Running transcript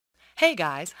Hey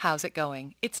guys, how's it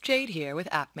going? It's Jade here with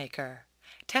AppMakr.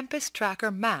 Tempest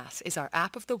Tracker MASS is our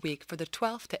app of the week for the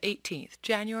 12th to 18th,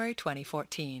 January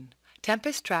 2014.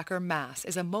 Tempest Tracker MASS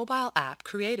is a mobile app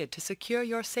created to secure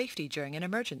your safety during an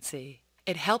emergency.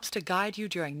 It helps to guide you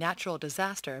during natural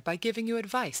disaster by giving you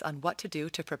advice on what to do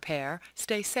to prepare,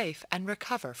 stay safe, and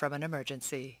recover from an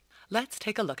emergency. Let's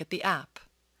take a look at the app.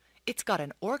 It's got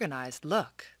an organized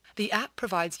look. The app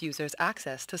provides users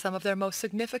access to some of their most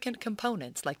significant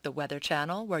components like the Weather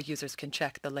Channel, where users can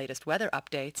check the latest weather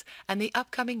updates, and the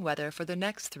upcoming weather for the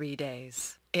next 3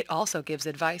 days. It also gives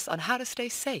advice on how to stay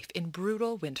safe in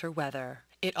brutal winter weather.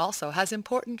 It also has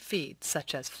important feeds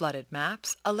such as flooded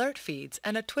maps, alert feeds,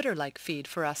 and a Twitter-like feed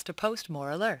for us to post more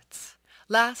alerts.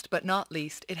 Last but not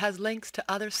least, it has links to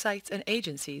other sites and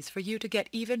agencies for you to get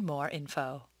even more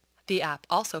info. The app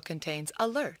also contains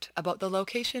alert about the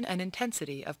location and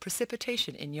intensity of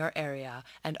precipitation in your area,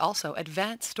 and also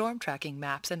advanced storm tracking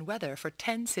maps and weather for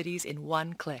 10 cities in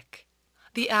one click.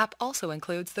 The app also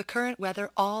includes the current weather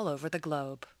all over the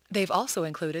globe. They've also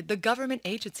included the government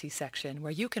agency section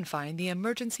where you can find the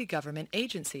emergency government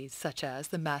agencies such as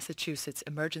the Massachusetts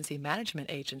Emergency Management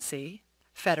Agency,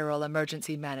 Federal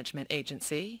Emergency Management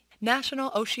Agency,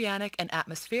 National Oceanic and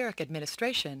Atmospheric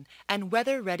Administration, and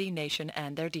Weather Ready Nation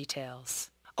and their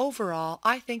details. Overall,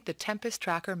 I think the Tempest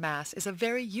Tracker MASS is a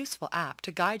very useful app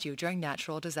to guide you during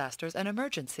natural disasters and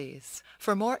emergencies.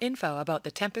 For more info about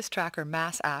the Tempest Tracker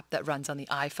MASS app that runs on the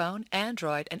iPhone,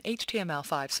 Android, and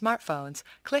HTML5 smartphones,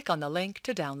 click on the link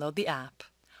to download the app.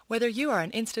 Whether you are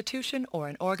an institution or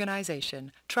an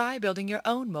organization, try building your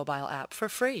own mobile app for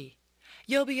free.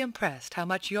 You'll be impressed how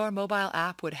much your mobile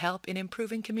app would help in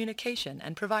improving communication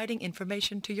and providing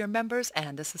information to your members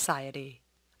and the society.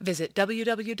 Visit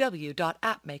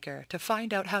www.appmakr to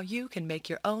find out how you can make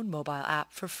your own mobile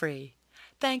app for free.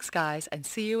 Thanks guys, and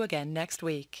see you again next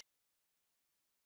week.